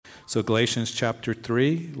So Galatians chapter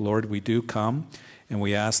 3, Lord, we do come, and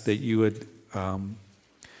we ask that you would,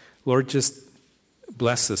 Lord, just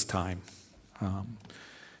bless this time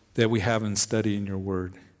that we have in studying your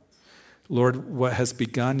word. Lord, what has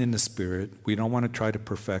begun in the Spirit, we don't want to try to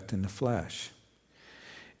perfect in the flesh.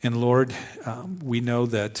 And Lord, we know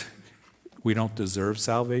that we don't deserve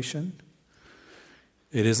salvation.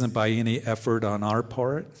 It isn't by any effort on our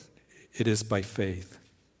part. It is by faith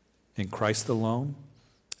in Christ alone,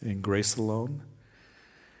 in grace alone.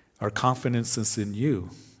 Our confidence is in you,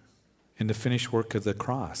 in the finished work of the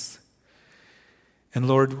cross. And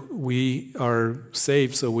Lord, we are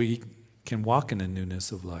saved so we can walk in the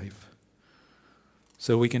newness of life,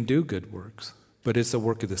 so we can do good works. But it's a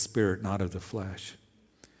work of the Spirit, not of the flesh.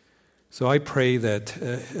 So I pray that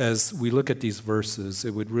as we look at these verses,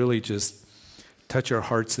 it would really just touch our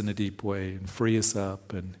hearts in a deep way and free us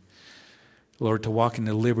up. And Lord, to walk in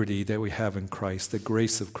the liberty that we have in Christ, the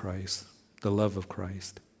grace of Christ, the love of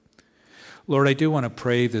Christ. Lord, I do want to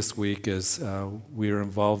pray this week as we are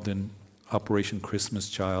involved in Operation Christmas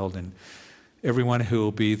Child, and everyone who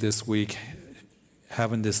will be this week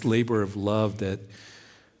having this labor of love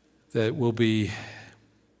that will be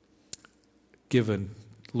given,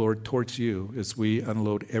 Lord, towards you as we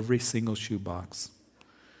unload every single shoebox.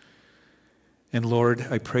 And Lord,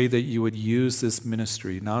 I pray that you would use this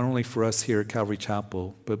ministry, not only for us here at Calvary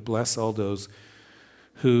Chapel, but bless all those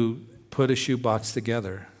who put a shoebox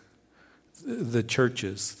together, the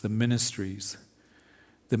churches, the ministries,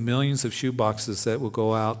 the millions of shoeboxes that will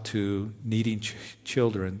go out to needing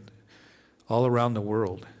children all around the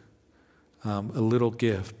world. A little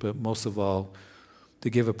gift, but most of all, to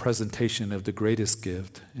give a presentation of the greatest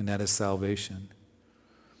gift, and that is salvation.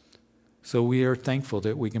 So we are thankful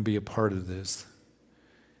that we can be a part of this.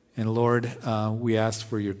 And Lord, we ask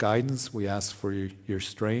for your guidance. We ask for your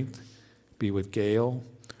strength. Be with Gail.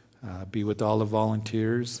 Be with all the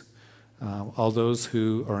volunteers. All those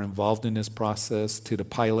who are involved in this process, to the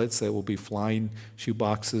pilots that will be flying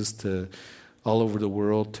shoeboxes to all over the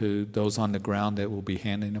world, to those on the ground that will be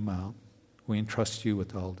handing them out. We entrust you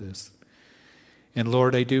with all this. And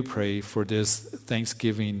Lord, I do pray for this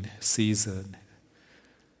Thanksgiving season,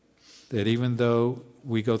 that even though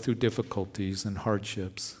we go through difficulties and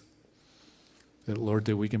hardships, that Lord,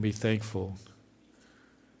 that we can be thankful.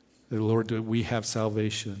 That Lord, that we have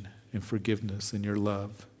salvation and forgiveness in your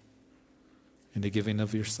love and the giving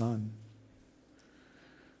of your Son.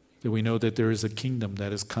 That we know that there is a kingdom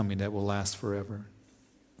that is coming that will last forever.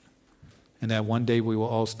 And that one day we will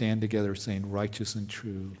all stand together saying, righteous and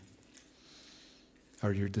true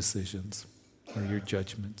are your decisions, are your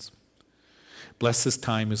judgments. Bless this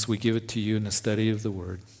time as we give it to you in the study of the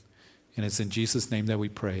word. And it's in Jesus' name that we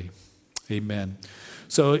pray. Amen.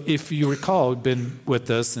 So if you recall, you've been with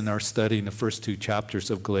us in our study in the first two chapters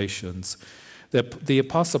of Galatians, that the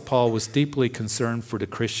Apostle Paul was deeply concerned for the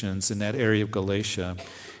Christians in that area of Galatia.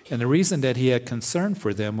 And the reason that he had concern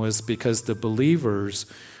for them was because the believers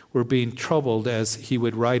were being troubled, as he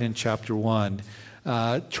would write in chapter 1,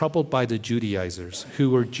 troubled by the Judaizers, who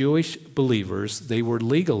were Jewish believers. They were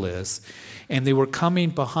legalists, and they were coming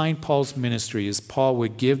behind Paul's ministry as Paul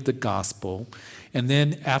would give the gospel. And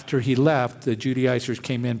then after he left, the Judaizers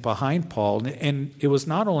came in behind Paul. And it was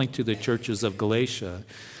not only to the churches of Galatia,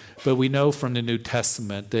 but we know from the New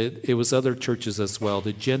Testament that it was other churches as well,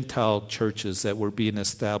 the Gentile churches that were being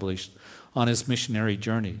established on his missionary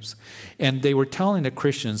journeys. And they were telling the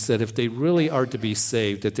Christians that if they really are to be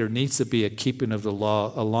saved, that there needs to be a keeping of the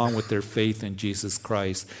law along with their faith in Jesus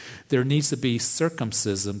Christ. There needs to be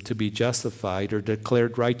circumcision to be justified or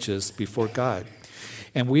declared righteous before God.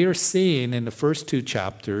 And we are seeing in the first two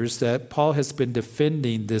chapters that Paul has been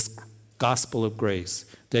defending this gospel of grace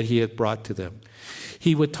that he had brought to them.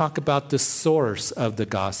 He would talk about the source of the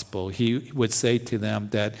gospel. He would say to them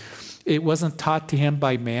that it wasn't taught to him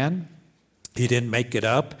by man. He didn't make it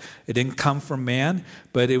up. It didn't come from man,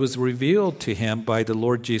 but it was revealed to him by the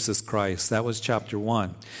Lord Jesus Christ. That was chapter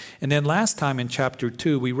 1. And then last time in chapter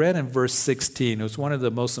 2, we read in verse 16. It was one of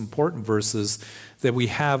the most important verses that we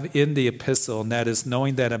have in the epistle, and that is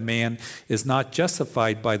knowing that a man is not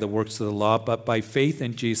justified by the works of the law, but by faith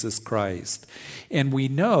in Jesus Christ. And we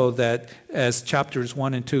know that as chapters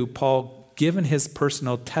 1 and 2, Paul, given his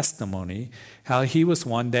personal testimony, how he was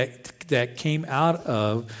one that came out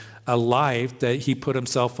of a life that he put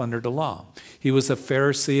himself under the law. He was a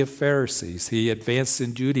Pharisee of Pharisees. He advanced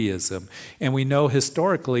in Judaism. And we know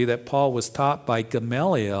historically that Paul was taught by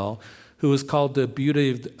Gamaliel, who was called the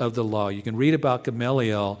beauty of the law. You can read about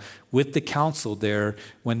Gamaliel with the council there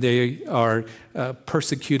when they are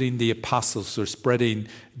persecuting the apostles or spreading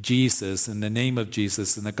Jesus in the name of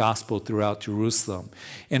Jesus and the gospel throughout Jerusalem.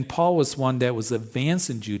 And Paul was one that was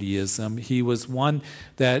advanced in Judaism. He was one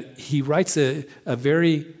that he writes a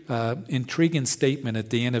very intriguing statement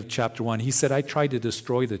at the end of chapter 1. He said, I tried to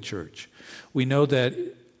destroy the church. We know that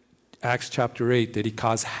Acts chapter 8, that he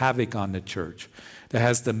caused havoc on the church. That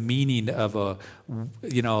has the meaning of a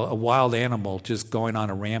wild animal just going on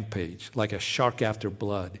a rampage, like a shark after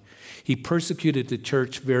blood. He persecuted the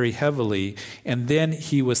church very heavily, and then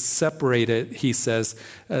he was separated. He says,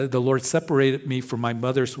 the Lord separated me from my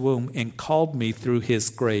mother's womb and called me through his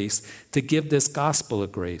grace to give this gospel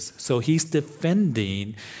of grace. So he's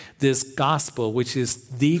defending this gospel, which is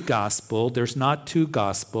the gospel. There's not two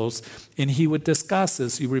gospels. And he would discuss,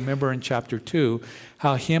 as you remember in chapter 2,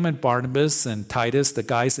 how him and Barnabas and Titus, the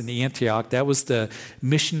guys in the Antioch, that was the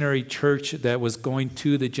missionary church that was going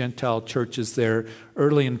to the Gentile churches there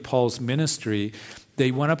early in Paul's ministry. They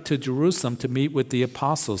went up to Jerusalem to meet with the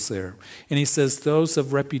apostles there. And he says, those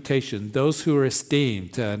of reputation, those who are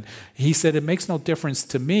esteemed. And he said, it makes no difference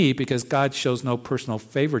to me because God shows no personal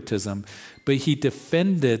favoritism. But he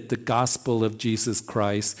defended the gospel of Jesus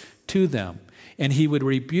Christ to them. And he would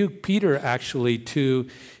rebuke Peter actually to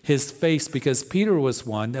his face because Peter was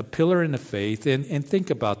one, a pillar in the faith. And think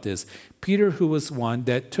about this. Peter, who was one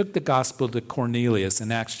that took the gospel to Cornelius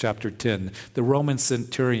in Acts chapter 10, the Roman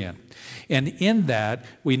centurion. And in that,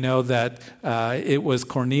 we know that it was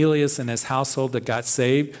Cornelius and his household that got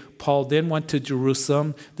saved. Paul then went to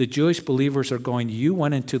Jerusalem. The Jewish believers are going, you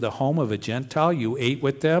went into the home of a Gentile, you ate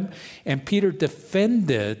with them. And Peter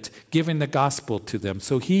defended giving the gospel to them.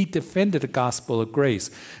 So he defended the gospel of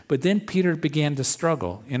grace. But then Peter began to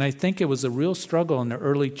struggle. And I think it was a real struggle in the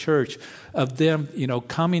early church of them,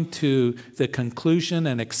 coming to the conclusion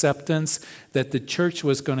and acceptance that the church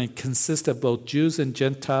was going to consist of both Jews and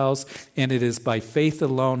Gentiles, and it is by faith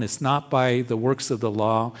alone. It's not by the works of the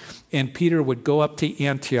law. And Peter would go up to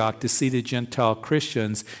Antioch to see the Gentile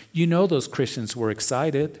Christians. Those Christians were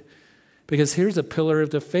excited because here's a pillar of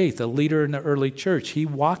the faith, a leader in the early church. He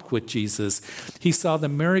walked with Jesus. He saw the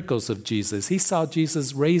miracles of Jesus. He saw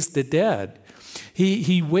Jesus raise the dead.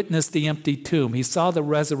 He witnessed the empty tomb. He saw the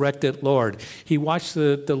resurrected Lord. He watched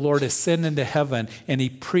the Lord ascend into heaven, and he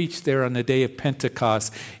preached there on the day of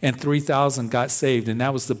Pentecost, and 3,000 got saved, and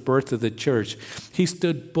that was the birth of the church. He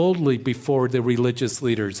stood boldly before the religious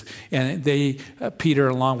leaders, and Peter,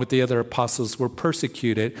 along with the other apostles, were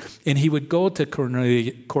persecuted, and he would go to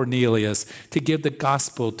Cornelius to give the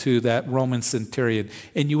gospel to that Roman centurion.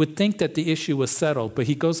 And you would think that the issue was settled, but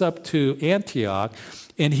he goes up to Antioch,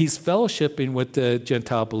 and he's fellowshipping with the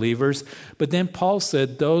Gentile believers. But then Paul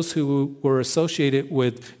said those who were associated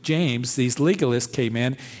with James, these legalists, came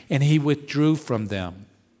in, and he withdrew from them.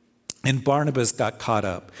 And Barnabas got caught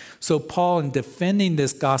up. So Paul, in defending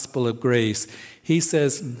this gospel of grace, he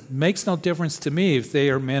says, makes no difference to me if they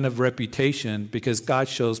are men of reputation, because God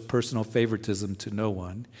shows personal favoritism to no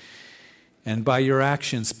one. And by your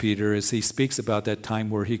actions, Peter, as he speaks about that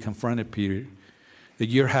time where he confronted Peter, that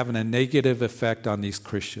you're having a negative effect on these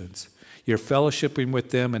Christians. You're fellowshipping with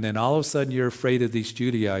them, and then all of a sudden you're afraid of these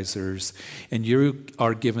Judaizers, and you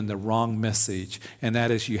are given the wrong message, and that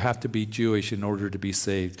is you have to be Jewish in order to be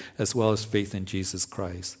saved, as well as faith in Jesus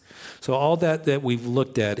Christ. So all that we've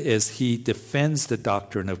looked at is he defends the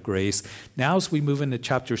doctrine of grace. Now as we move into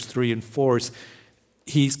chapters 3 and 4,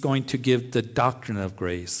 he's going to give the doctrine of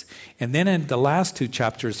grace. And then in the last two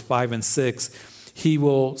chapters, 5 and 6, he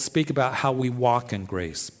will speak about how we walk in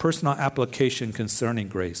grace, personal application concerning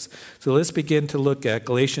grace. So let's begin to look at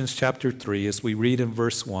Galatians chapter 3 as we read in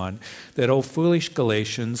verse 1, that, O foolish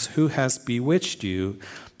Galatians, who has bewitched you,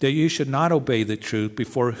 that you should not obey the truth,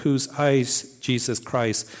 before whose eyes Jesus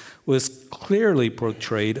Christ was clearly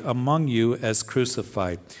portrayed among you as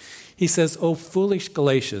crucified. He says, O foolish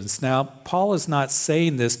Galatians. Now, Paul is not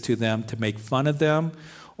saying this to them to make fun of them,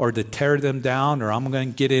 or to tear them down, or I'm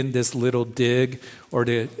going to get in this little dig, or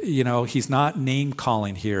he's not name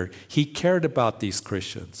calling here. He cared about these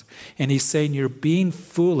Christians. And he's saying, you're being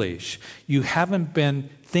foolish. You haven't been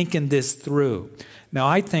thinking this through. Now,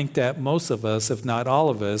 I think that most of us, if not all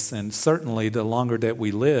of us, and certainly the longer that we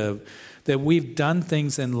live, that we've done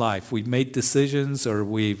things in life. We've made decisions, or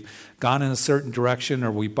we've gone in a certain direction,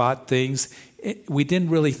 or we bought things. We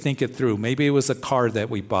didn't really think it through. Maybe it was a car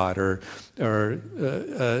that we bought, or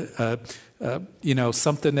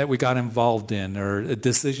something that we got involved in, or a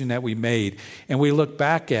decision that we made. And we look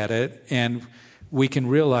back at it, and we can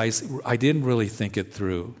realize I didn't really think it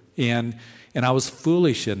through. And And I was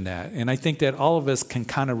foolish in that. And I think that all of us can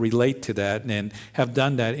kind of relate to that and have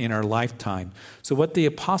done that in our lifetime. So what the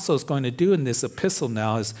apostle is going to do in this epistle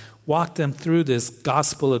now is walk them through this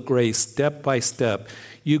gospel of grace step by step.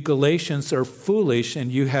 You Galatians are foolish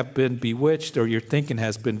and you have been bewitched, or your thinking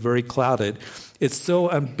has been very clouded. It's so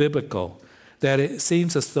unbiblical that it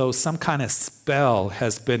seems as though some kind of spell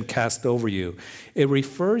has been cast over you. It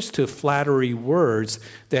refers to flattery words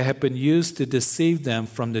that have been used to deceive them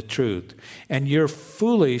from the truth. And you're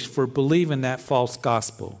foolish for believing that false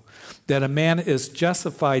gospel, that a man is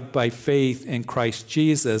justified by faith in Christ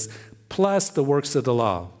Jesus plus the works of the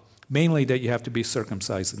law, mainly that you have to be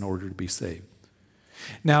circumcised in order to be saved.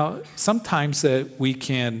 Now, sometimes we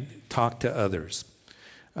can talk to others.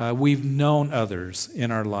 We've known others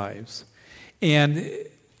in our lives. And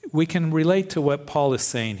we can relate to what Paul is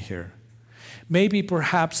saying here. Maybe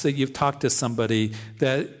perhaps that you've talked to somebody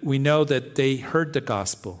that we know that they heard the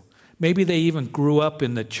gospel. Maybe they even grew up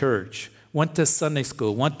in the church, went to Sunday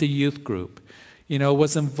school, went to youth group,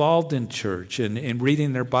 was involved in church and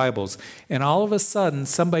reading their Bibles. And all of a sudden,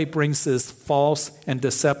 somebody brings this false and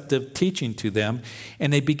deceptive teaching to them,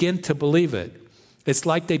 and they begin to believe it. It's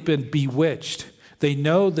like they've been bewitched. They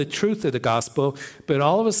know the truth of the gospel, but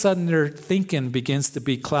all of a sudden their thinking begins to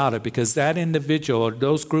be clouded because that individual or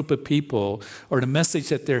those group of people or the message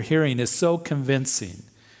that they're hearing is so convincing.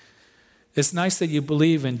 It's nice that you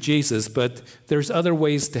believe in Jesus, but there's other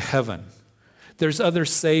ways to heaven. There's other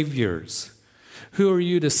saviors. Who are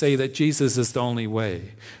you to say that Jesus is the only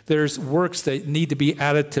way? There's works that need to be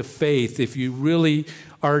added to faith if you really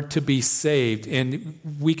are to be saved, and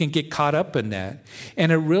we can get caught up in that.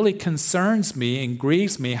 And it really concerns me and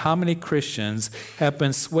grieves me how many Christians have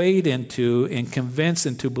been swayed into and convinced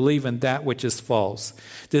into believing that which is false.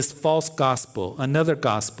 This false gospel, another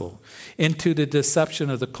gospel, into the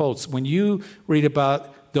deception of the cults. When you read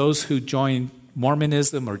about those who join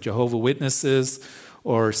Mormonism or Jehovah's Witnesses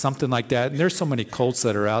or something like that, and there's so many cults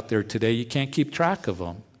that are out there today, you can't keep track of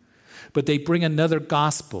them. But they bring another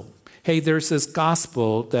gospel. Hey, there's this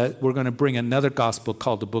gospel that we're going to bring another gospel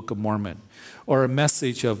called the Book of Mormon, or a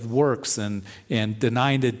message of works and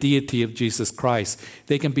denying the deity of Jesus Christ.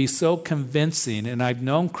 They can be so convincing, and I've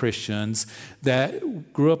known Christians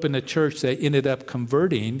that grew up in the church that ended up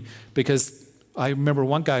converting because I remember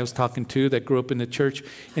one guy I was talking to that grew up in the church,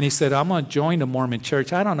 and he said, I'm going to join the Mormon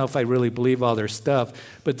church. I don't know if I really believe all their stuff,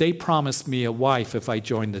 but they promised me a wife if I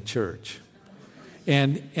joined the church.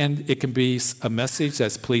 And it can be a message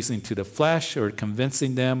that's pleasing to the flesh or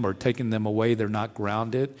convincing them or taking them away. They're not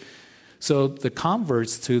grounded. So the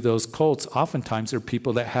converts to those cults oftentimes are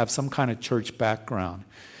people that have some kind of church background.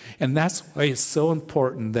 And that's why it's so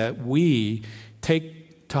important that we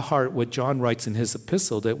take to heart what John writes in his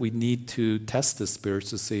epistle, that we need to test the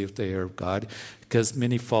spirits to see if they are of God, because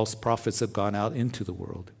many false prophets have gone out into the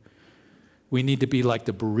world. We need to be like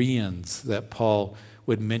the Bereans that Paul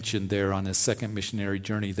would mention there on his second missionary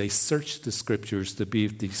journey. They searched the scriptures to be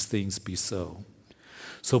if these things be so.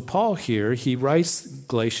 So Paul here, he writes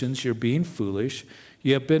Galatians, you're being foolish.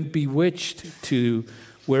 You have been bewitched to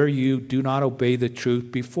where you do not obey the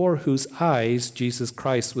truth, before whose eyes Jesus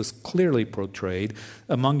Christ was clearly portrayed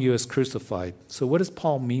among you as crucified. So what does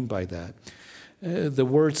Paul mean by that? The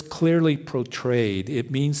words clearly portrayed,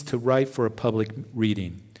 it means to write for a public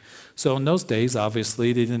reading. So in those days,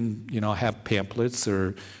 obviously, they didn't, have pamphlets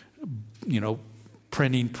or,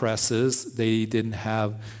 printing presses. They didn't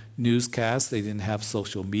have newscasts. They didn't have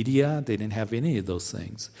social media. They didn't have any of those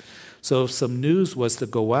things. So if some news was to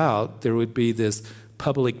go out, there would be this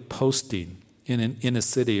public posting in a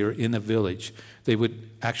city or in a village. They would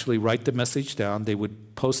actually write the message down. They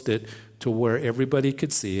would post it to where everybody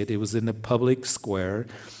could see it. It was in the public square.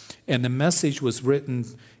 And the message was written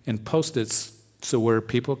and posted so where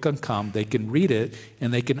people can come, they can read it,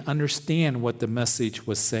 and they can understand what the message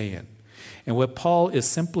was saying. And what Paul is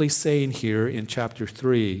simply saying here in chapter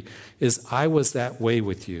 3 is, I was that way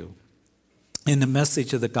with you. In the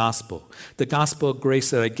message of the gospel of grace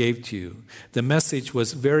that I gave to you, the message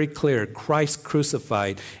was very clear: Christ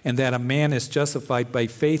crucified, and that a man is justified by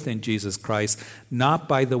faith in Jesus Christ, not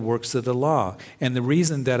by the works of the law. And the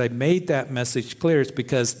reason that I made that message clear is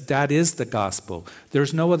because that is the gospel.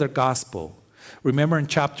 There's no other gospel. Remember in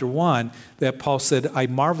chapter 1 that Paul said, I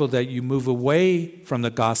marvel that you move away from the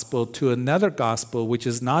gospel to another gospel, which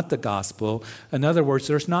is not the gospel. In other words,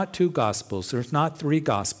 there's not two gospels. There's not three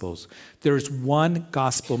gospels. There's one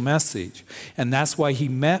gospel message. And that's why he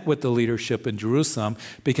met with the leadership in Jerusalem,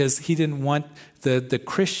 because he didn't want the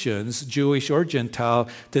Christians, Jewish or Gentile,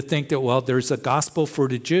 to think that, well, there's a gospel for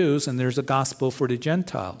the Jews and there's a gospel for the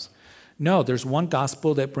Gentiles. No, there's one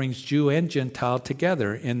gospel that brings Jew and Gentile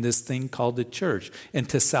together in this thing called the church,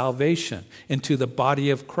 into salvation, into the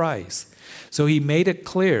body of Christ. So he made it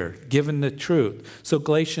clear, given the truth. So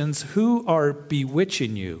Galatians, who are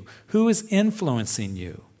bewitching you? Who is influencing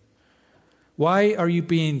you? Why are you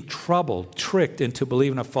being troubled, tricked into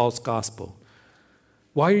believing a false gospel?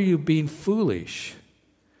 Why are you being foolish?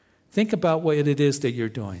 Think about what it is that you're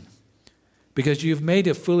doing. Because you've made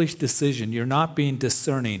a foolish decision. You're not being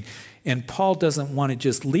discerning. And Paul doesn't want to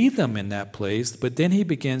just leave them in that place, but then he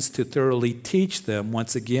begins to thoroughly teach them,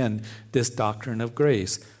 once again, this doctrine of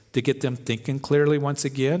grace, to get them thinking clearly once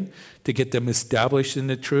again, to get them established in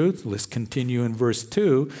the truth. Let's continue in verse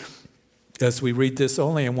 2. As we read this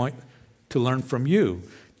only, I want to learn from you.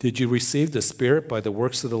 Did you receive the Spirit by the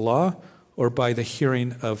works of the law or by the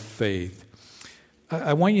hearing of faith?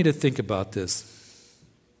 I want you to think about this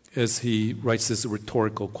as he writes this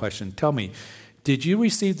rhetorical question. Tell me, did you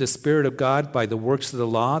receive the Spirit of God by the works of the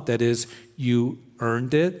law? That is, you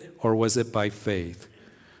earned it, or was it by faith?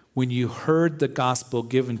 When you heard the gospel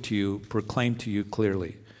given to you, proclaimed to you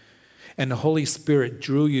clearly, and the Holy Spirit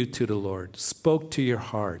drew you to the Lord, spoke to your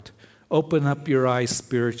heart, opened up your eyes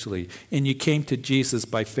spiritually, and you came to Jesus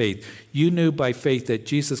by faith. You knew by faith that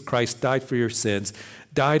Jesus Christ died for your sins,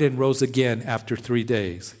 died and rose again after 3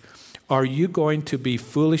 days. Are you going to be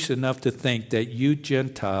foolish enough to think that you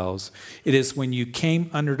Gentiles, it is when you came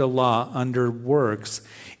under the law, under works,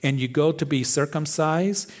 and you go to be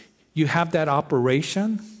circumcised, you have that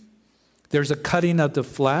operation? There's a cutting of the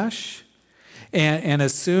flesh. And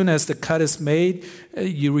as soon as the cut is made,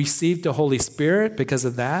 you receive the Holy Spirit because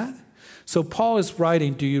of that? So Paul is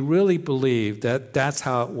writing, do you really believe that that's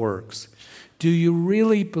how it works? Do you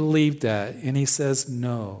really believe that? And he says,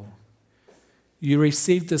 no. You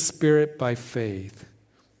received the Spirit by faith,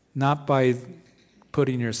 not by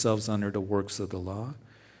putting yourselves under the works of the law.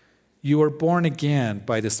 You were born again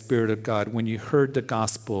by the Spirit of God when you heard the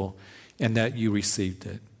gospel and that you received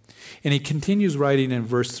it. And he continues writing in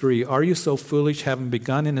verse 3, are you so foolish, having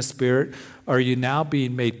begun in the Spirit, are you now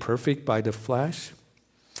being made perfect by the flesh?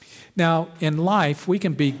 Now, in life, we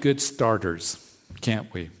can be good starters,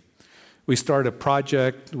 can't we? We start a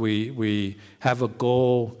project, we have a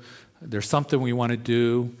goal, there's something we want to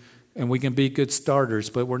do, and we can be good starters,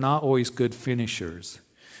 but we're not always good finishers.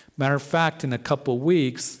 Matter of fact, in a couple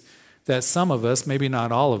weeks, that some of us, maybe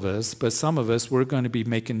not all of us, but some of us, we're going to be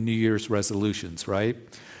making New Year's resolutions, right?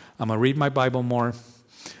 I'm going to read my Bible more,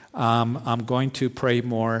 I'm going to pray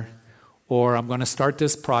more, or I'm going to start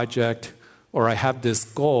this project, or I have this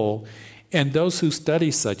goal. And those who study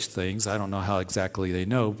such things, I don't know how exactly they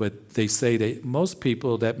know, but they say that most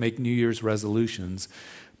people that make New Year's resolutions,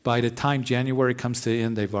 by the time January comes to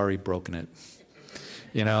end, they've already broken it.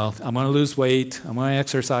 You know, I'm going to lose weight, I'm going to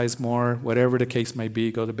exercise more, whatever the case may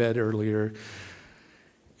be, go to bed earlier.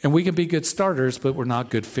 And we can be good starters, but we're not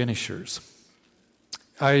good finishers.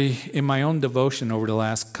 In my own devotion over the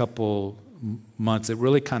last couple months, it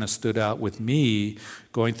really kind of stood out with me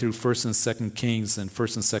going through 1st and 2nd Kings and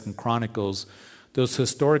 1st and 2nd Chronicles, those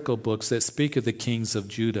historical books that speak of the kings of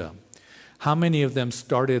Judah. How many of them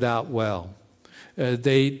started out well?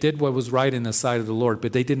 They did what was right in the sight of the Lord,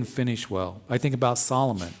 but they didn't finish well. I think about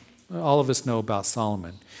Solomon. All of us know about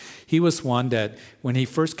Solomon. He was one that when he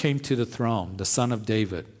first came to the throne, the son of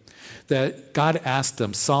David, that God asked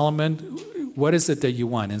him, Solomon, what is it that you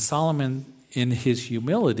want? And Solomon, in his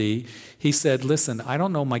humility, he said, listen, I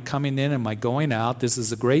don't know my coming in and my going out. This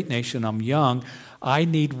is a great nation. I'm young. I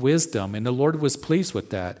need wisdom. And the Lord was pleased with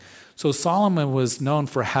that. So Solomon was known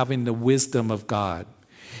for having the wisdom of God.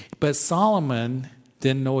 But Solomon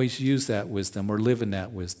didn't always use that wisdom or live in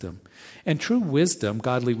that wisdom. And true wisdom,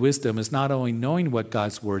 godly wisdom, is not only knowing what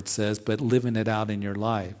God's word says, but living it out in your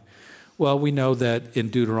life. Well, we know that in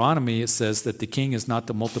Deuteronomy it says that the king is not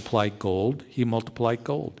to multiply gold. He multiplied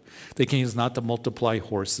gold. The king is not to multiply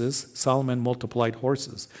horses. Solomon multiplied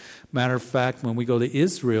horses. Matter of fact, when we go to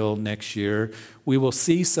Israel next year, we will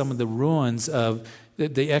see some of the ruins of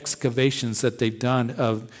the excavations that they've done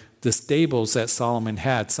of the stables that Solomon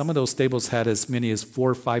had. Some of those stables had as many as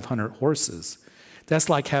 400 or 500 horses. That's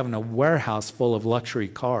like having a warehouse full of luxury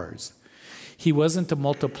cars. He wasn't to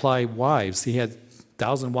multiply wives. He had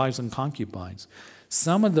 1,000 wives and concubines.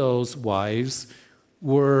 Some of those wives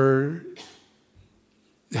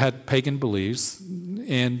had pagan beliefs,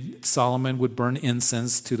 and Solomon would burn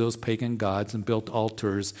incense to those pagan gods and built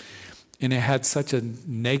altars. And it had such a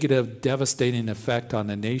negative, devastating effect on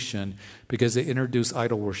the nation because it introduced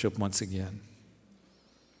idol worship once again.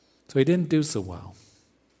 So he didn't do so well.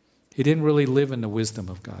 He didn't really live in the wisdom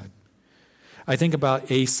of God. I think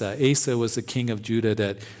about Asa. Asa was the king of Judah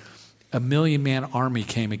that a 1,000,000-man army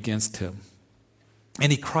came against him.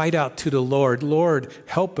 And he cried out to the Lord, Lord,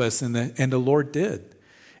 help us. And the Lord did,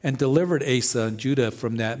 and delivered Asa and Judah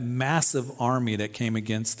from that massive army that came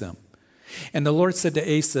against them. And the Lord said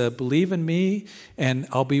to Asa, believe in me, and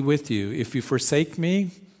I'll be with you. If you forsake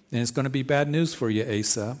me, then it's going to be bad news for you,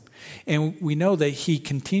 Asa. And we know that he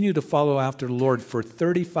continued to follow after the Lord for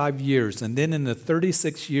 35 years. And then in the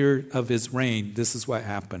 36th year of his reign, this is what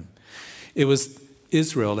happened. It was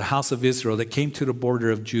Israel, the house of Israel, that came to the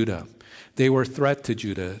border of Judah. They were a threat to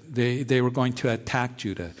Judah. They were going to attack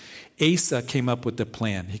Judah. Asa came up with the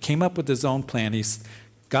plan. He came up with his own plan. He's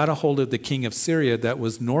got a hold of the king of Syria that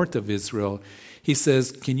was north of Israel. He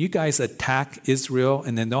says, can you guys attack Israel,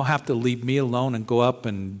 and then they'll have to leave me alone and go up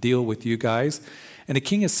and deal with you guys? And the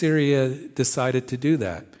king of Syria decided to do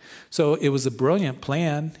that. So it was a brilliant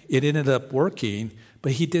plan. It ended up working,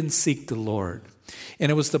 but he didn't seek the Lord. And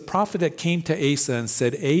it was the prophet that came to Asa and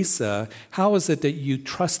said, Asa, how is it that you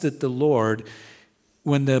trusted the Lord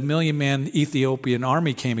when the 1,000,000-man Ethiopian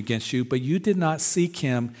army came against you, but you did not seek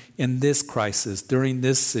him in this crisis, during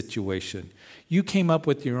this situation? You came up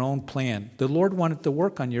with your own plan. The Lord wanted to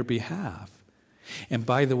work on your behalf. And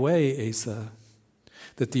by the way, Asa,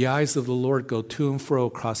 that the eyes of the Lord go to and fro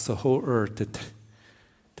across the whole earth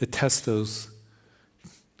to test those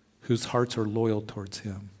whose hearts are loyal towards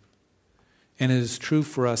him. And it is true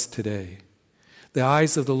for us today. The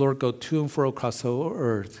eyes of the Lord go to and fro across the whole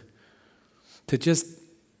earth to just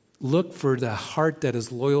look for the heart that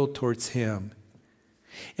is loyal towards him.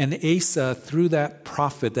 And Asa, through that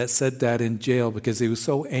prophet that said that in jail because he was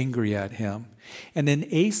so angry at him. And then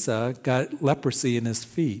Asa got leprosy in his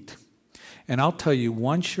feet. And I'll tell you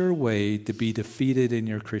one sure way to be defeated in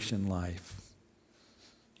your Christian life.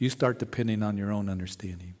 You start depending on your own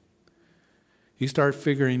understanding. You start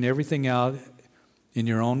figuring everything out in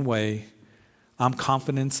your own way. I'm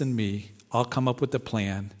confident in me. I'll come up with a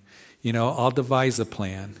plan. I'll devise a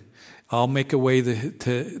plan. I'll make a way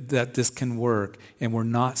that this can work. And we're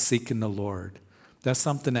not seeking the Lord. That's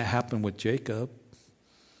something that happened with Jacob.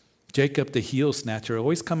 Jacob, the heel snatcher,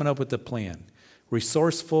 always coming up with a plan.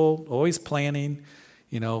 Resourceful, always planning.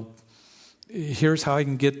 Here's how I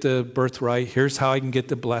can get the birthright. Here's how I can get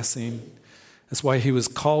the blessing. That's why he was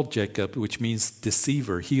called Jacob, which means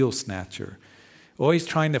deceiver, heel snatcher. Always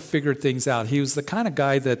trying to figure things out. He was the kind of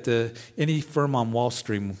guy that any firm on Wall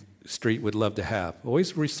Street would love to have.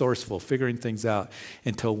 Always resourceful, figuring things out.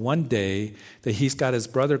 Until one day that he's got his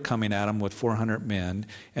brother coming at him with 400 men,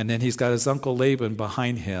 and then he's got his uncle Laban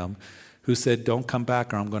behind him, who said, don't come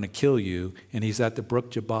back or I'm going to kill you. And he's at the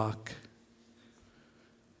brook Jabbok.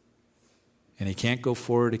 And he can't go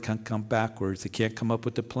forward, he can't come backwards, he can't come up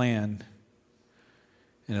with a plan.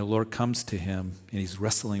 And the Lord comes to him, and he's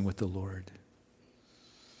wrestling with the Lord.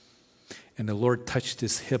 And the Lord touched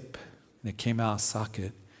his hip, and it came out of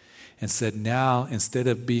socket, and said, now, instead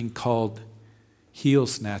of being called heel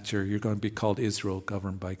snatcher, you're going to be called Israel,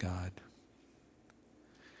 governed by God.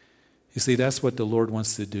 You see, that's what the Lord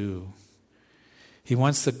wants to do. He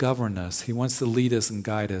wants to govern us. He wants to lead us and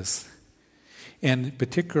guide us. And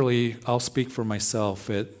particularly, I'll speak for myself.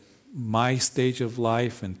 At my stage of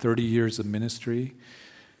life and 30 years of ministry,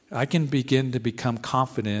 I can begin to become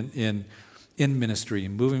confident in ministry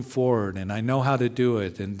and moving forward, and I know how to do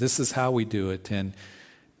it, and this is how we do it, and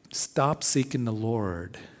stop seeking the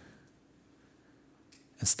Lord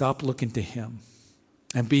and stop looking to him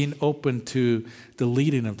and being open to the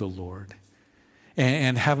leading of the Lord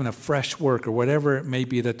and having a fresh work or whatever it may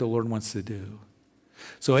be that the Lord wants to do.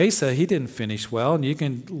 So Asa, he didn't finish well, and you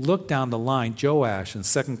can look down the line, Joash in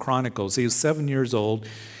 2 Chronicles, he was 7 years old,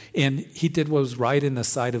 and he did what was right in the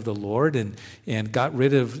sight of the Lord and got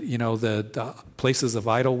rid of, the places of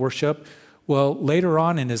idol worship. Well, later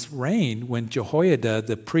on in his reign, when Jehoiada,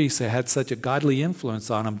 the priest that had such a godly influence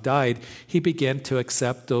on him, died, he began to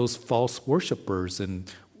accept those false worshipers,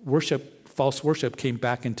 and false worship came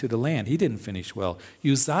back into the land. He didn't finish well.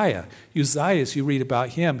 Uzziah, as you read about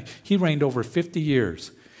him, he reigned over 50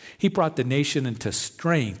 years. He brought the nation into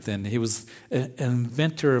strength, and he was an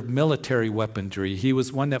inventor of military weaponry. He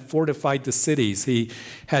was one that fortified the cities. He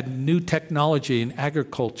had new technology in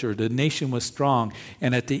agriculture. The nation was strong.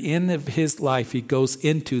 And at the end of his life, he goes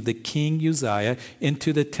into the king Uzziah,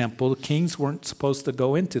 into the temple. The kings weren't supposed to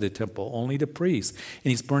go into the temple, only the priests.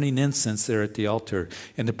 And he's burning incense there at the altar.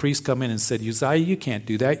 And the priests come in and said, Uzziah, you can't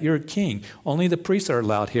do that. You're a king. Only the priests are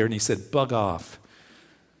allowed here. And he said, bug off.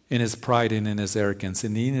 In his pride and in his arrogance,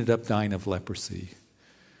 and he ended up dying of leprosy.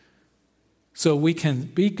 So we can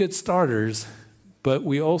be good starters, but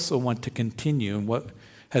we also want to continue in what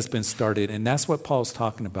has been started, and that's what Paul's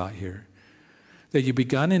talking about here. That you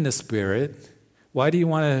begun in the Spirit, Why do you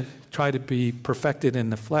want to try to be perfected in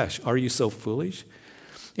the flesh? Are you so foolish?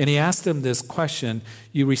 And he asked them this question.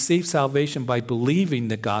 You received salvation by believing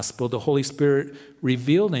the gospel. The Holy Spirit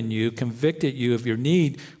revealed in you, convicted you of your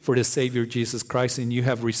need for the Savior Jesus Christ, and you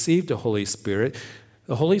have received the Holy Spirit.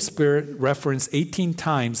 The Holy Spirit referenced 18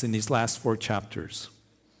 times in these last 4 chapters.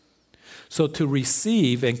 So to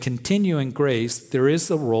receive and continue in grace, there is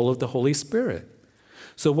the role of the Holy Spirit.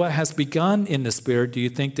 So what has begun in the Spirit, do you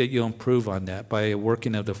think that you'll improve on that by a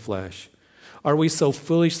working of the flesh? Are we so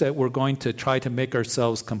foolish that we're going to try to make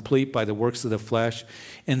ourselves complete by the works of the flesh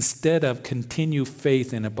instead of continue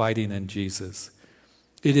faith and abiding in Jesus?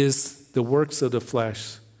 It is the works of the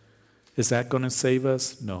flesh. Is that going to save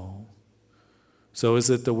us? No. So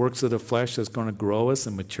is it the works of the flesh that's going to grow us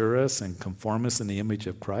and mature us and conform us in the image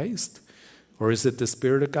of Christ? Or is it the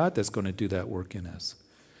Spirit of God that's going to do that work in us?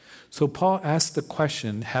 So Paul asked the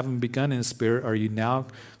question, having begun in the Spirit, are you now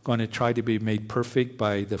going to try to be made perfect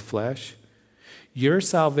by the flesh? Your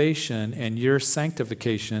salvation and your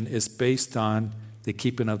sanctification is based on the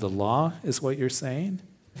keeping of the law, is what you're saying?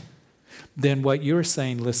 Then what you're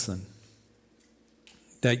saying, listen,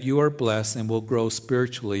 that you are blessed and will grow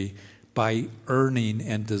spiritually by earning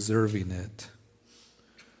and deserving it.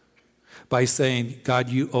 By saying, God,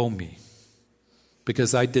 you owe me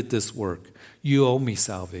because I did this work. You owe me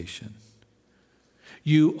salvation.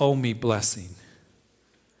 You owe me blessing.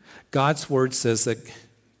 God's word says that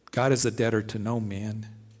God is a debtor to no man.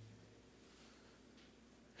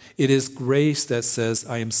 It is grace that says,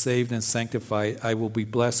 I am saved and sanctified. I will be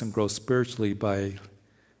blessed and grow spiritually by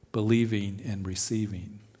believing and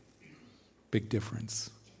receiving. Big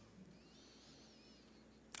difference.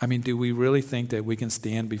 I mean, do we really think that we can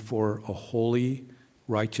stand before a holy,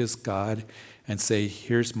 righteous God and say,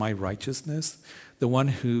 here's my righteousness? The one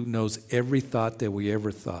who knows every thought that we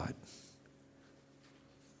ever thought.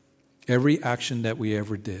 Every action that we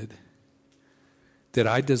ever did. Did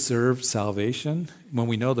I deserve salvation? When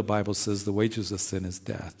we know the Bible says the wages of sin is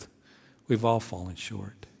death. We've all fallen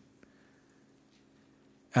short.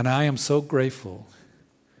 And I am so grateful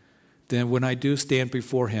that when I do stand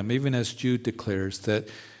before him, even as Jude declares, that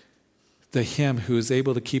the him who is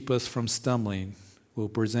able to keep us from stumbling will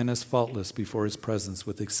present us faultless before his presence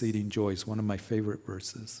with exceeding joy. It's one of my favorite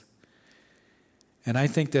verses. And I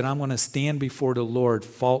think that I'm going to stand before the Lord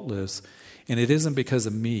faultless, and it isn't because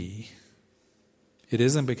of me. It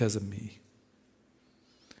isn't because of me.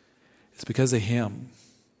 It's because of him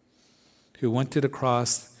who went to the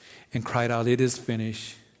cross and cried out, it is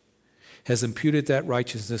finished, has imputed that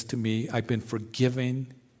righteousness to me. I've been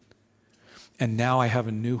forgiven, and now I have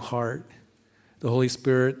a new heart. The Holy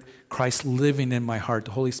Spirit, Christ living in my heart,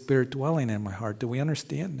 the Holy Spirit dwelling in my heart. Do we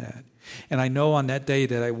understand that? And I know on that day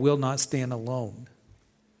that I will not stand alone.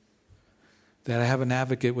 That I have an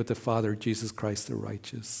advocate with the Father, Jesus Christ the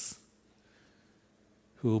righteous,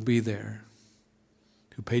 who will be there,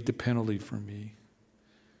 who paid the penalty for me.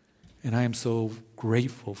 And I am so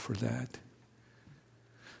grateful for that.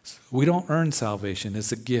 So we don't earn salvation.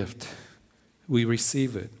 It's a gift. We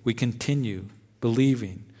receive it. We continue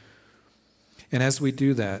believing. And as we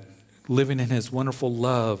do that, living in his wonderful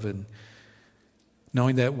love and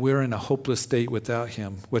knowing that we're in a hopeless state without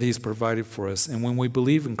him, what he's provided for us. And when we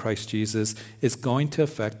believe in Christ Jesus, it's going to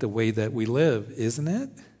affect the way that we live, isn't it?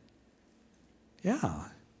 Yeah.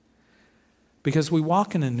 Because we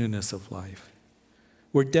walk in the newness of life.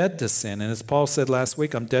 We're dead to sin. And as Paul said last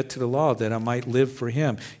week, I'm dead to the law that I might live for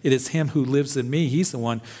him. It is him who lives in me. He's the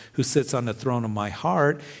one who sits on the throne of my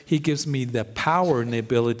heart. He gives me the power and the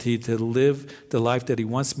ability to live the life that he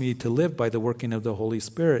wants me to live by the working of the Holy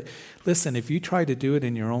Spirit. Listen, if you try to do it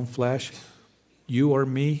in your own flesh, you or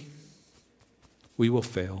me, we will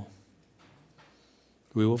fail.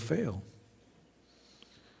 We will fail.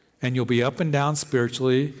 And you'll be up and down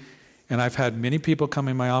spiritually. And I've had many people come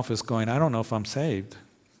in my office going, I don't know if I'm saved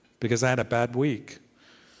because I had a bad week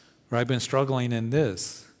or I've been struggling in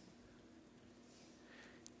this.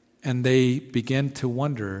 And they begin to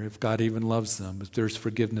wonder if God even loves them, if there's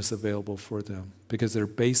forgiveness available for them because they're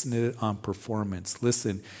basing it on performance.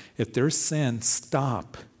 Listen, if there's sin,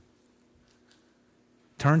 stop.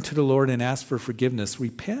 Turn to the Lord and ask for forgiveness.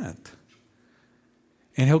 Repent.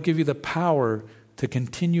 And he'll give you the power to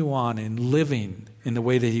continue on in living in the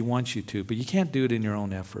way that he wants you to. But you can't do it in your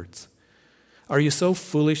own efforts. Are you so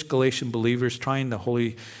foolish, Galatian believers, trying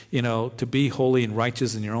to be holy and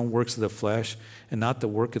righteous in your own works of the flesh and not the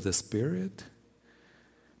work of the Spirit?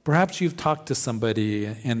 Perhaps you've talked to somebody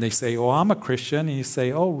and they say, oh, I'm a Christian. And you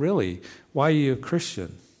say, oh, really? Why are you a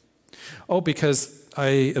Christian? Oh, because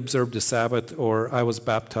I observed the Sabbath, or I was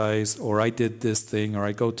baptized, or I did this thing, or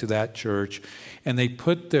I go to that church. And they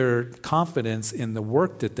put their confidence in the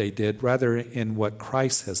work that they did rather in what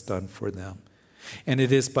Christ has done for them. And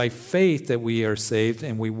it is by faith that we are saved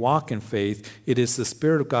and we walk in faith. It is the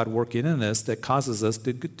Spirit of God working in us that causes us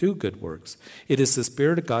to do good works. It is the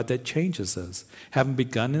Spirit of God that changes us. Having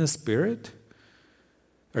begun in the Spirit,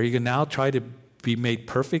 are you going to now try to be made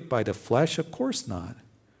perfect by the flesh? Of course not.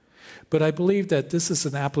 But I believe that this is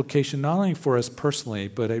an application not only for us personally,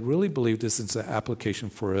 but I really believe this is an application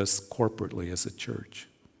for us corporately as a church.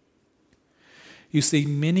 You see,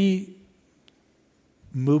 many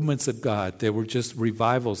movements of God that were just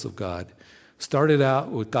revivals of God started out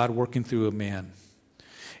with God working through a man.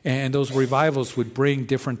 And those revivals would bring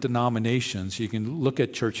different denominations. You can look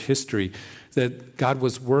at church history that God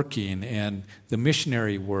was working and the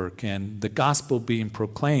missionary work and the gospel being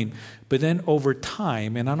proclaimed. But then over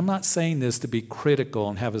time, and I'm not saying this to be critical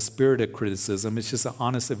and have a spirit of criticism, it's just an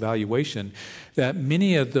honest evaluation, that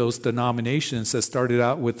many of those denominations that started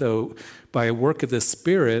out with by a work of the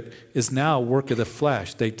Spirit is now a work of the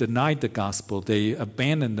flesh. They denied the gospel. They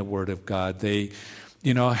abandoned the word of God. They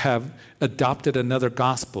have adopted another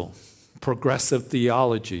gospel, progressive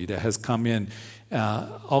theology that has come in,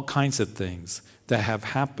 all kinds of things that have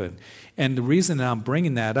happened. And the reason that I'm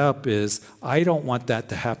bringing that up is I don't want that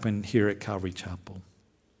to happen here at Calvary Chapel.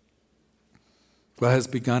 What has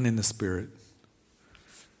begun in the Spirit.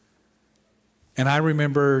 And I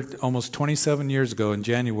remember almost 27 years ago in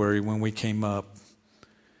January when we came up,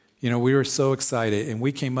 we were so excited, and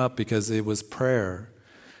we came up because it was prayer.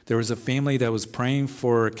 There was a family that was praying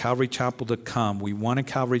for Calvary Chapel to come. We wanted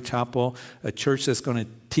Calvary Chapel, a church that's going to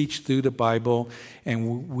teach through the Bible.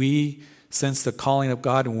 And we sensed the calling of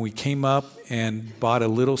God. And when we came up and bought a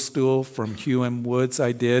little stool from Hugh M. Woods,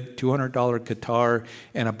 I did, $200 guitar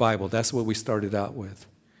and a Bible. That's what we started out with.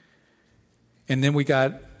 And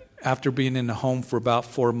then after being in the home for about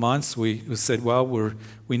 4 months, we said, well,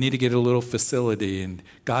 we need to get a little facility. And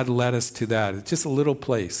God led us to that. It's just a little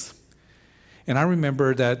place. And I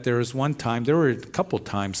remember that there was one time, there were a couple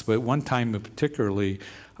times, but one time particularly,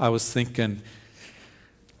 I was thinking,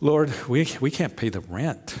 Lord, we can't pay the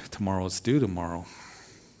rent tomorrow. It's due tomorrow.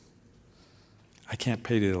 I can't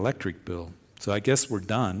pay the electric bill. So I guess we're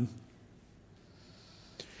done.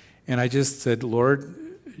 And I just said, Lord,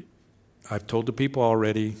 I've told the people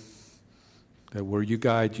already that where you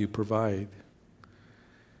guide, you provide.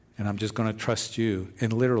 And I'm just going to trust you.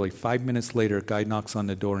 And literally 5 minutes later, a guy knocks on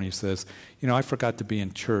the door and he says, I forgot to be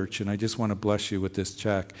in church and I just want to bless you with this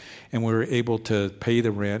check. And we were able to pay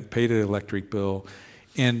the rent, pay the electric bill.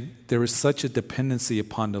 And there was such a dependency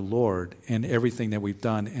upon the Lord in everything that we've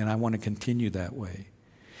done. And I want to continue that way.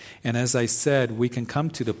 And as I said, we can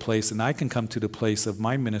come to the place, and I can come to the place of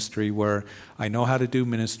my ministry where I know how to do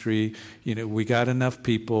ministry. We got enough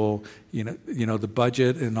people, the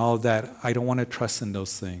budget and all of that. I don't want to trust in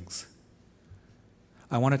those things.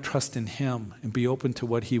 I want to trust in Him and be open to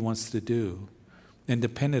what He wants to do and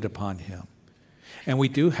dependent upon Him. And we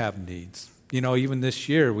do have needs. Even this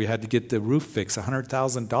year, we had to get the roof fixed,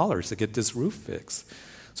 $100,000 to get this roof fixed.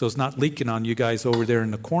 So it's not leaking on you guys over there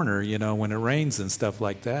in the corner, when it rains and stuff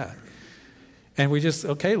like that. And we just,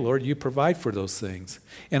 okay, Lord, you provide for those things.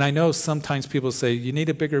 And I know sometimes people say, you need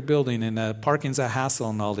a bigger building and parking's a hassle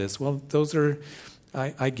and all this. Well,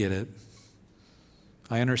 I get it.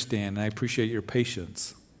 I understand. And I appreciate your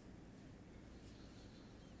patience.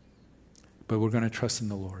 But we're going to trust in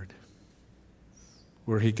the Lord.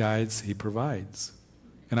 Where He guides, He provides.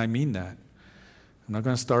 And I mean that. I'm not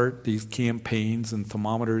going to start these campaigns and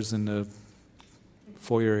thermometers in the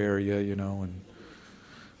foyer area, and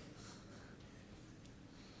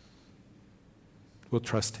we'll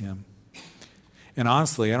trust Him. And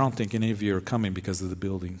honestly, I don't think any of you are coming because of the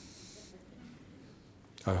building.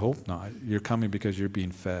 I hope not. You're coming because you're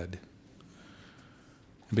being fed.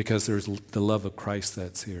 And because there's the love of Christ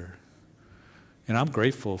that's here. And I'm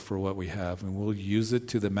grateful for what we have, and we'll use it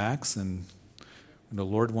to the max, and when the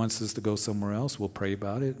Lord wants us to go somewhere else, we'll pray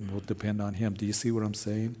about it and we'll depend on Him. Do you see what I'm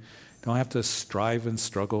saying? Don't have to strive and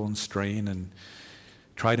struggle and strain and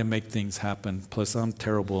try to make things happen. Plus, I'm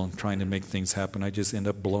terrible in trying to make things happen. I just end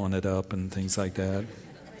up blowing it up and things like that.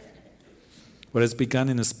 What has begun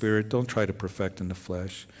in the Spirit, don't try to perfect in the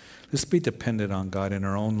flesh. Let's be dependent on God in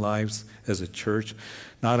our own lives as a church,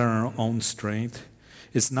 not on our own strength.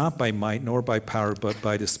 It's not by might nor by power, but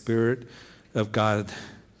by the Spirit of God.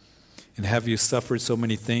 And have you suffered so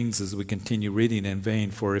many things, as we continue reading, in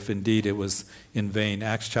vain? For if indeed it was in vain.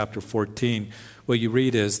 Acts chapter 14, what you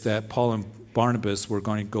read is that Paul and Barnabas were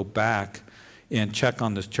going to go back and check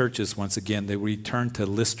on the churches once again. They returned to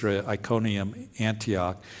Lystra, Iconium,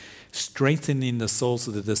 Antioch, strengthening the souls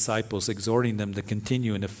of the disciples, exhorting them to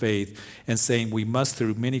continue in the faith, and saying, we must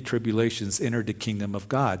through many tribulations enter the kingdom of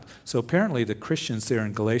God. So apparently the Christians there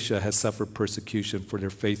in Galatia has suffered persecution for their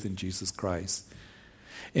faith in Jesus Christ.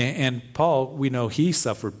 And Paul, we know he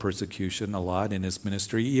suffered persecution a lot in his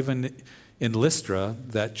ministry, even in Lystra,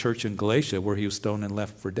 that church in Galatia where he was stoned and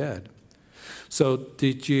left for dead. So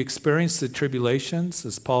did you experience the tribulations,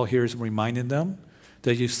 as Paul here is reminding them,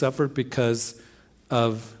 that you suffered because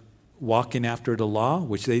of walking after the law,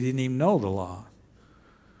 which they didn't even know the law?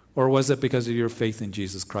 Or was it because of your faith in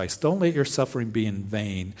Jesus Christ? Don't let your suffering be in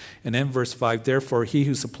vain. And then verse 5, therefore he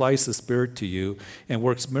who supplies the Spirit to you and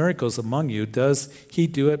works miracles among you, does he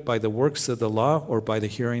do it by the works of the law or by the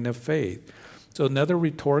hearing of faith? So another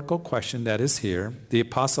rhetorical question that is here, the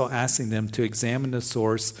apostle asking them to examine the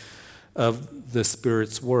source of the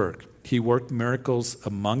Spirit's work. He worked miracles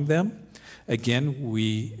among them. Again,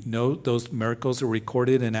 we know those miracles are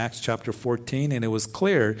recorded in Acts chapter 14, and it was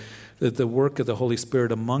clear that the work of the Holy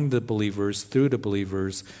Spirit among the believers, through the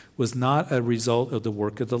believers, was not a result of the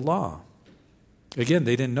work of the law. Again,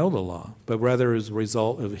 they didn't know the law, but rather it was a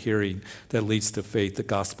result of hearing that leads to faith, the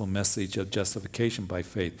gospel message of justification by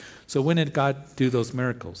faith. So when did God do those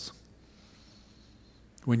miracles?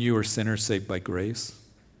 When you were sinners saved by grace?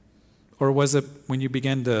 Or was it when you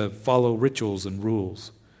began to follow rituals and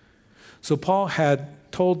rules? So Paul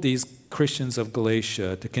had told these Christians of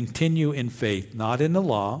Galatia to continue in faith, not in the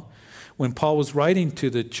law. When Paul was writing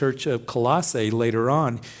to the church of Colossae later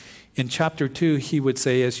on, in chapter 2, he would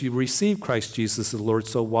say, as you receive Christ Jesus the Lord,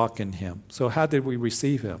 so walk in him. So how did we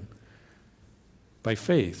receive him? By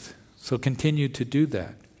faith. So continue to do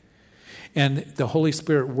that. And the Holy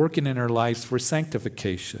Spirit working in our lives for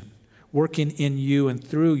sanctification, working in you and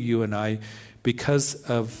through you and I because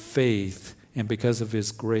of faith and because of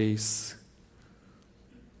his grace.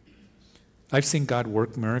 I've seen God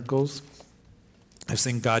work miracles. I've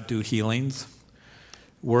seen God do healings,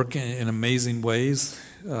 work in amazing ways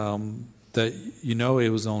that you know it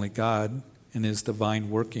was only God and his divine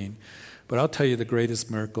working. But I'll tell you the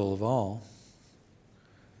greatest miracle of all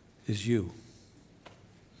is you.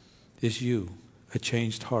 Is you, a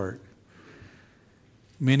changed heart.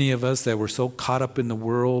 Many of us that were so caught up in the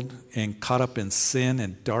world and caught up in sin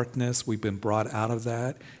and darkness, we've been brought out of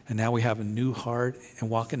that, and now we have a new heart and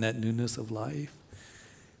walk in that newness of life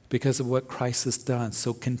because of what Christ has done.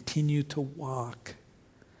 So continue to walk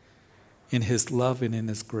in his love and in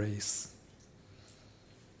his grace.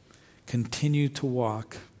 Continue to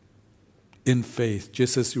walk in faith,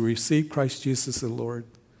 just as you receive Christ Jesus the Lord,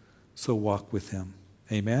 so walk with him.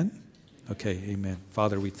 Amen? Okay, amen.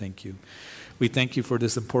 Father, we thank you. We thank you for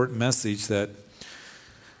this important message that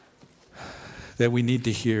we need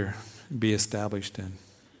to hear and be established in.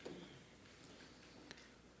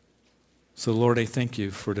 So, Lord, I thank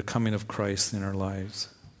you for the coming of Christ in our lives.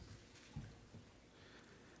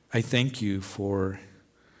 I thank you for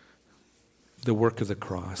the work of the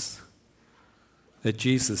cross that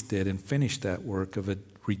Jesus did and finished that work of a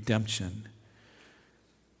redemption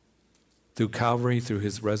through Calvary, through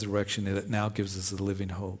his resurrection, that now gives us a living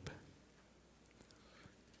hope.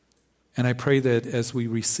 And I pray that as we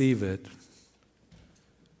receive it,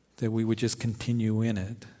 that we would just continue in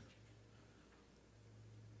it.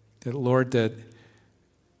 That, Lord, that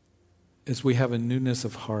as we have a newness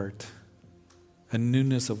of heart, a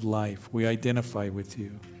newness of life, we identify with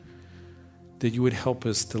you, that you would help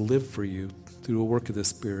us to live for you through a work of the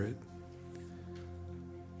Spirit.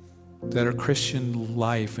 That our Christian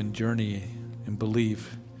life and journey and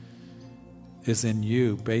belief is in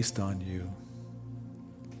you, based on you,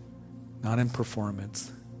 not in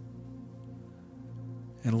performance.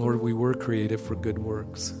 And Lord, we were created for good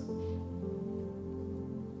works.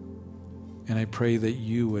 And I pray that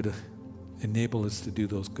you would enable us to do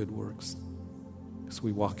those good works as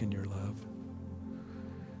we walk in your love.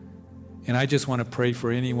 And I just want to pray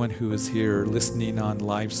for anyone who is here listening on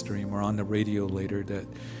live stream or on the radio later, that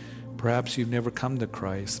perhaps you've never come to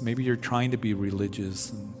Christ. Maybe you're trying to be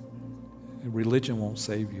religious, and religion won't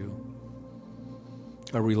save you.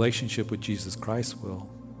 A relationship with Jesus Christ will.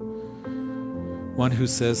 One who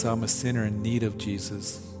says, I'm a sinner in need of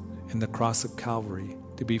Jesus and the cross of Calvary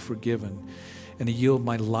to be forgiven and to yield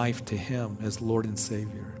my life to him as Lord and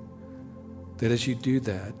Savior. That as you do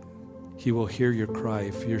that, he will hear your cry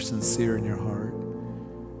if you're sincere in your heart.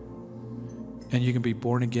 And you can be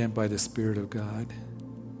born again by the Spirit of God.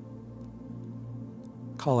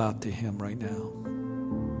 Call out to him right now.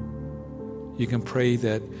 You can pray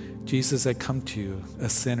that, Jesus, I come to you, a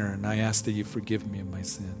sinner, and I ask that you forgive me of my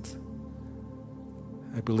sins.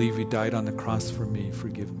 I believe you died on the cross for me.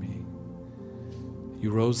 Forgive me.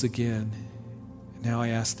 You rose again. And now I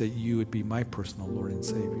ask that you would be my personal Lord and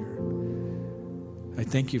Savior. I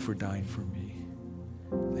thank you for dying for me.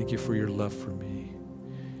 Thank you for your love for me.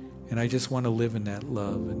 And I just want to live in that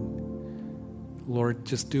love. And Lord,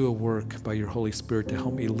 just do a work by your Holy Spirit to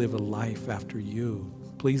help me live a life after you,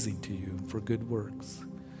 pleasing to you, for good works.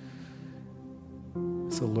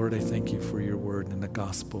 So Lord, I thank you for your word and the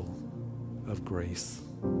gospel of grace.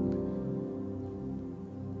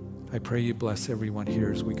 I pray you bless everyone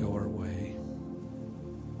here as we go our way.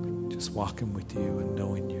 Just walking with you and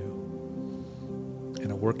knowing you.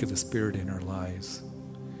 And a work of the Spirit in our lives.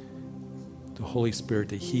 The Holy Spirit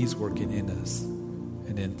that he's working in us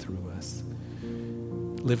and in through us.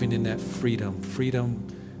 Living in that freedom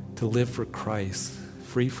to live for Christ,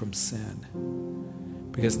 free from sin.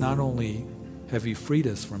 Because not only have you freed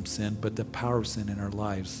us from sin, but the power of sin in our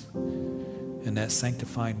lives and that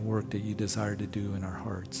sanctifying work that you desire to do in our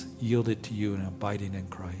hearts, yielded to you and abiding in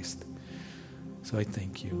Christ. So I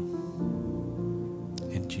thank you.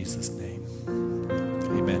 In Jesus' name,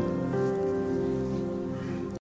 amen.